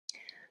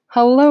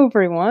Hello,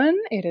 everyone.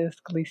 It is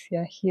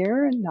Galicia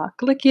here, not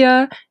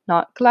Galicia,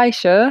 not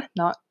Galicia,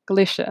 not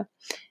Galicia.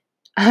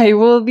 I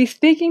will be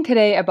speaking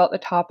today about the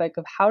topic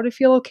of how to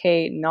feel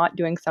okay not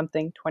doing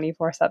something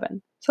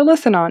 24/7. So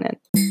listen on in.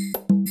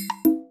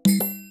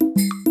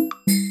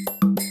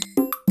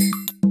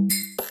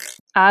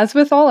 As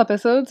with all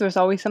episodes, there's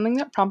always something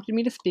that prompted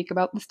me to speak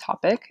about this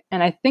topic,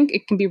 and I think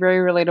it can be very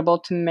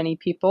relatable to many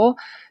people.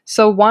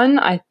 So, one,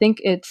 I think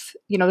it's,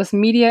 this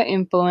media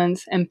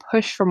influence and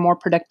push for more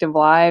productive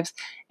lives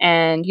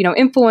and,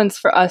 influence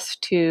for us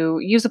to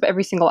use up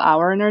every single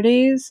hour in our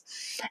days.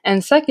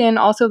 And second,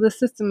 also the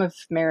system of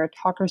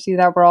meritocracy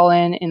that we're all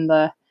in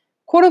the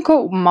quote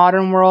unquote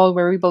modern world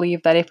where we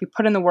believe that if we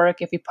put in the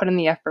work, if we put in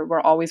the effort, we're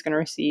always going to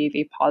receive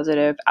a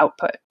positive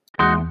output.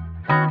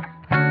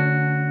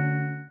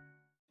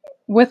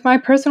 With my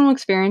personal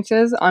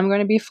experiences, I'm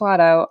going to be flat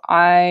out.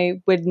 I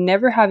would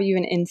never have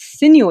even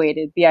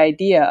insinuated the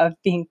idea of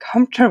being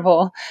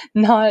comfortable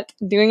not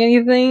doing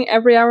anything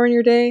every hour in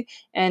your day.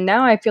 And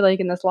now I feel like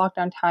in this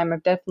lockdown time,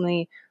 I've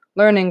definitely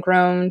learned and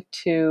grown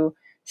to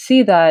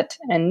see that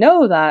and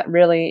know that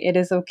really it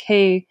is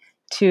okay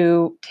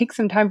to take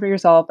some time for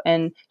yourself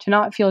and to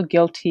not feel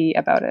guilty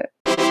about it.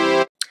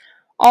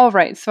 All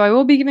right, so I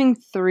will be giving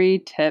 3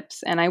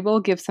 tips and I will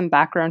give some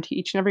background to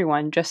each and every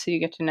one just so you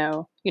get to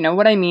know,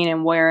 what I mean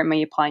and where it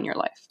may apply in your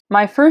life.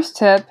 My first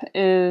tip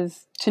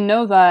is to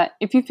know that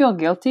if you feel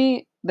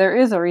guilty, there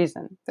is a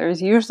reason.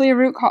 There's usually a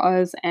root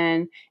cause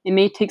and it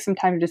may take some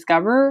time to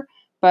discover,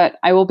 but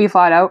I will be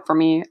flat out for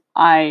me.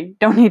 I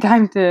don't need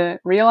time to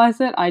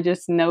realize it. I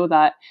just know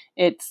that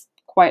it's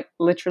quite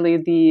literally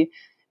the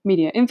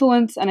media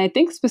influence. And I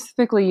think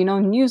specifically,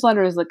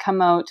 newsletters that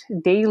come out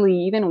daily,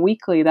 even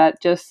weekly,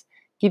 that just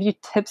give you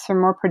tips for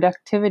more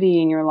productivity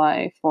in your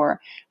life or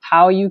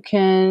how you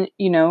can,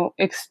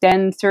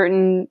 extend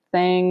certain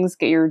things,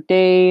 get your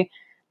day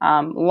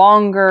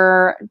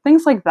longer,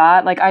 things like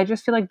that. Like, I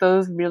just feel like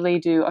those really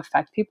do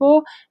affect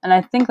people. And I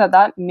think that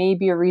that may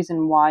be a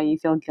reason why you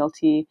feel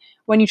guilty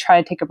when you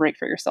try to take a break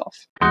for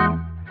yourself.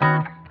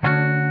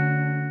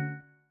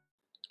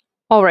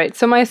 All right,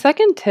 so my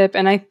second tip,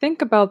 and I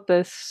think about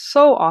this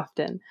so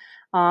often.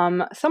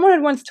 Someone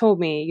had once told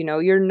me,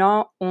 you're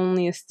not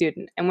only a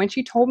student. And when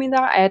she told me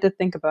that, I had to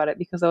think about it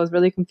because I was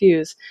really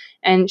confused.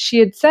 And she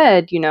had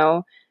said,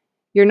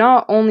 you're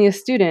not only a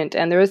student,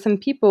 and there are some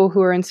people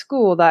who are in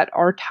school that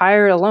are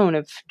tired alone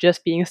of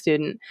just being a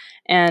student.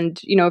 And,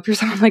 if you're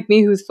someone like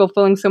me who's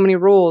fulfilling so many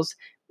roles,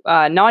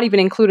 not even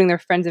including their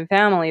friends and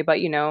family, but,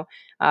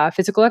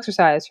 physical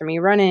exercise for me,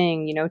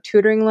 running,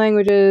 tutoring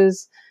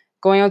languages,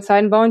 going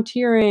outside and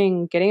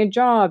volunteering, getting a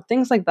job,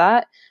 things like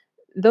that.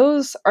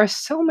 Those are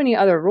so many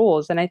other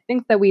roles. And I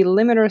think that we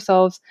limit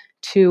ourselves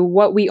to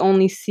what we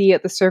only see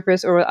at the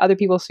surface or what other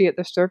people see at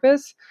the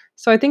surface.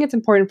 So I think it's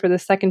important for the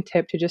second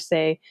tip to just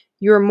say,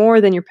 you're more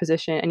than your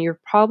position and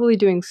you're probably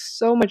doing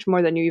so much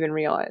more than you even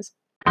realize.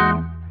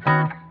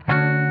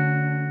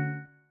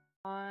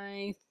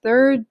 My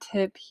third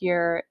tip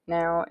here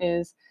now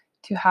is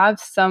to have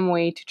some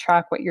way to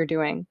track what you're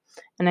doing.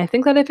 And I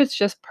think that if it's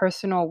just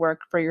personal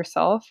work for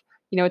yourself,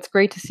 it's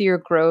great to see your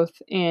growth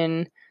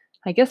in,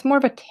 I guess, more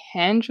of a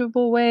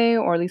tangible way,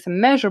 or at least a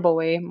measurable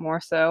way,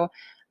 more so.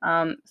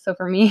 So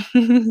for me,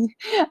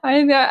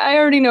 I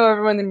already know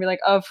everyone's gonna be like,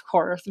 of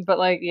course, but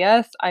like,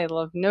 yes, I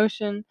love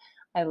Notion,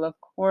 I love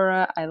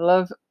Quora, I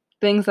love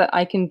things that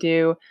I can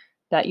do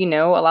that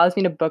allows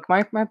me to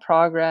bookmark my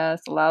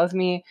progress, allows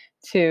me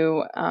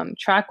to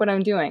track what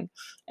I'm doing.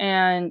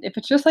 And if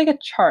it's just like a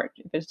chart,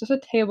 if it's just a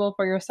table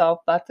for yourself,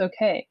 that's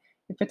okay.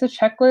 If it's a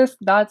checklist,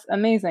 that's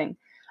amazing.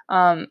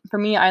 For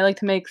me, I like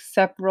to make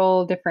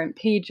several different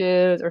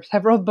pages or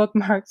several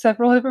bookmarks,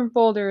 several different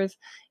folders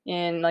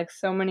in like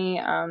so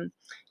many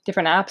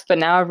different apps, but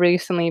now I've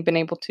recently been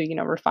able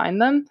to, refine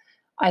them.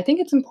 I think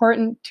it's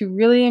important to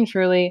really and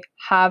truly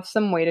have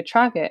some way to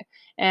track it.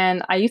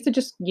 And I used to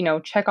just,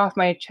 check off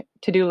my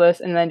to-do list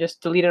and then just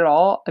delete it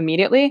all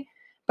immediately.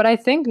 But I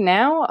think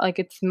now, like,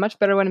 it's much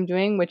better what I'm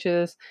doing, which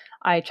is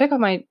I check off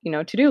my,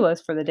 to-do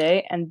list for the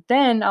day, and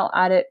then I'll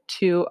add it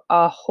to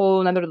a whole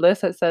another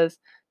list that says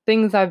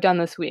things I've done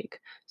this week.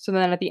 So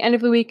then at the end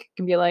of the week, it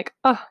can be like,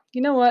 oh,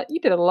 you know what? You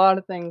did a lot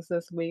of things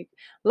this week.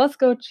 Let's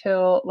go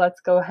chill.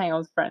 Let's go hang out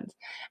with friends.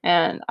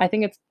 And I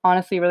think it's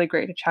honestly really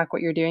great to track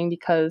what you're doing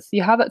because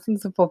you have that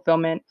sense of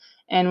fulfillment.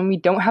 And when we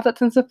don't have that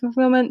sense of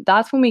fulfillment,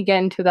 that's when we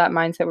get into that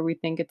mindset where we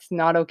think it's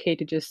not okay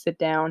to just sit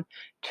down,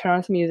 turn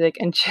on some music,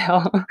 and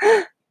chill.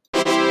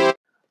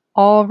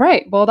 All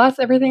right. Well, that's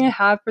everything I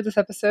have for this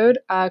episode.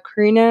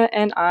 Karina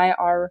and I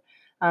are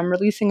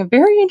releasing a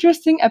very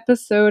interesting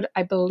episode.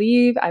 I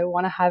believe I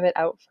want to have it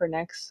out for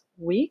next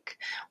week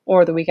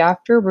or the week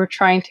after. We're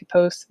trying to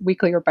post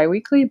weekly or bi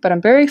weekly, but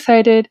I'm very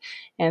excited.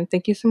 And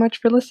thank you so much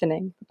for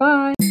listening.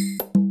 Bye.